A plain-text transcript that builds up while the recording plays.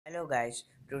Hello guys,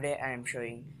 today I am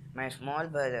showing my small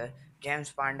brother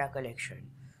James Panda collection.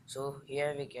 So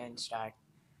here we can start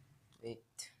with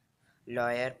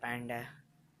lawyer panda.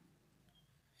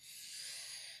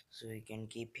 So we can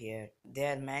keep here.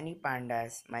 There are many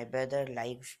pandas my brother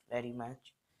likes very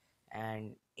much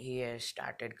and he has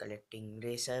started collecting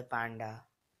racer panda.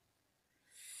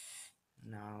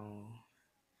 Now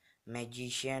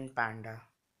magician panda.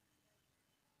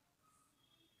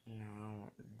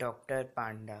 Now doctor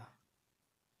panda.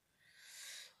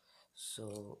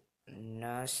 So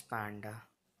nurse panda.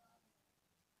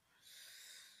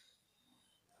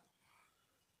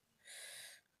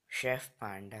 Chef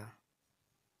panda.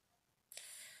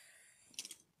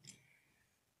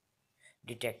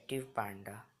 Detective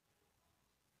panda.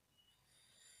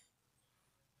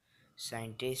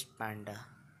 Scientist panda,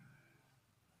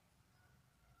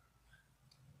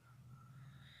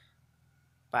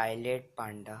 pilot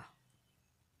panda.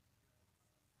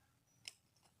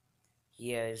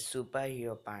 Here's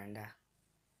superhero panda,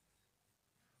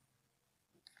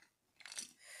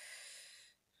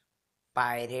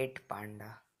 pirate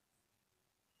panda.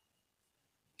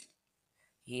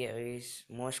 Here is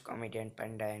most comedian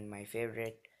panda and my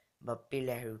favorite, Bappi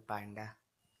Lahu panda.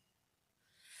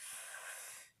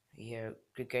 Here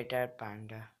cricketer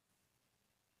panda,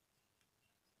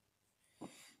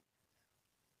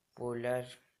 polar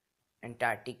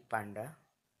Antarctic panda,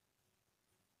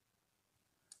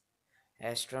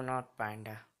 astronaut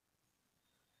panda,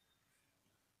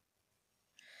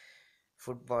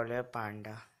 footballer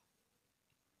panda,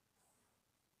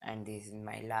 and this is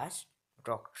my last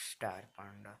rock star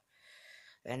panda.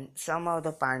 And some of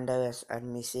the pandas are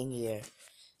missing here,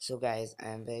 so guys I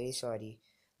am very sorry,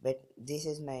 but this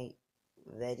is my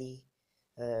very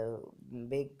uh,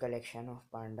 big collection of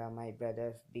panda, my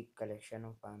brother's big collection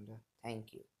of panda.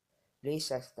 Thank you. Please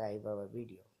subscribe our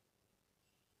video.